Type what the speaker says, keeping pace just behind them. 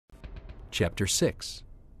Chapter 6.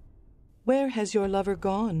 Where has your lover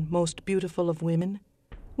gone, most beautiful of women?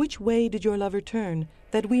 Which way did your lover turn,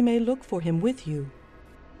 that we may look for him with you?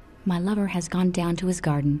 My lover has gone down to his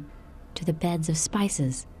garden, to the beds of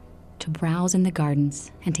spices, to browse in the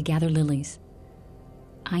gardens, and to gather lilies.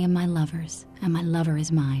 I am my lover's, and my lover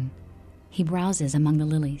is mine. He browses among the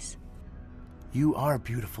lilies. You are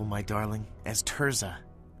beautiful, my darling, as Tirzah,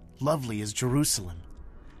 lovely as Jerusalem,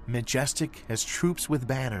 majestic as troops with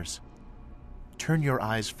banners. Turn your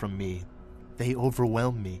eyes from me, they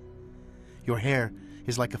overwhelm me. Your hair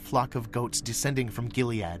is like a flock of goats descending from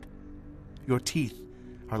Gilead. Your teeth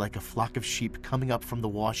are like a flock of sheep coming up from the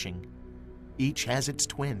washing. Each has its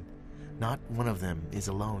twin, not one of them is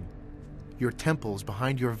alone. Your temples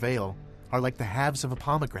behind your veil are like the halves of a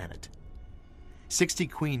pomegranate. 60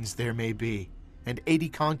 queens there may be, and 80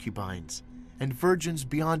 concubines, and virgins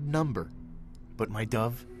beyond number. But my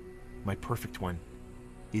dove, my perfect one,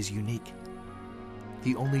 is unique.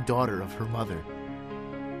 The only daughter of her mother,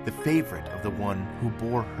 the favorite of the one who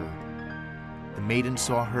bore her. The maiden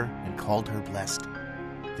saw her and called her blessed.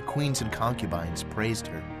 The queens and concubines praised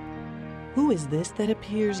her. Who is this that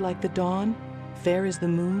appears like the dawn, fair as the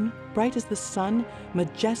moon, bright as the sun,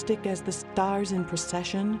 majestic as the stars in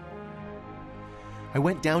procession? I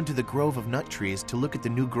went down to the grove of nut trees to look at the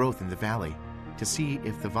new growth in the valley, to see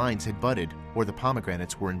if the vines had budded or the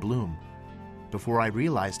pomegranates were in bloom. Before I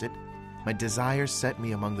realized it, my desire set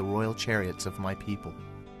me among the royal chariots of my people.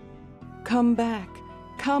 Come back,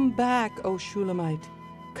 O Shulamite.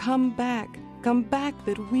 Come back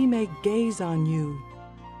that we may gaze on you.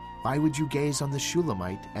 Why would you gaze on the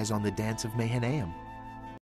Shulamite as on the dance of Mahanaim?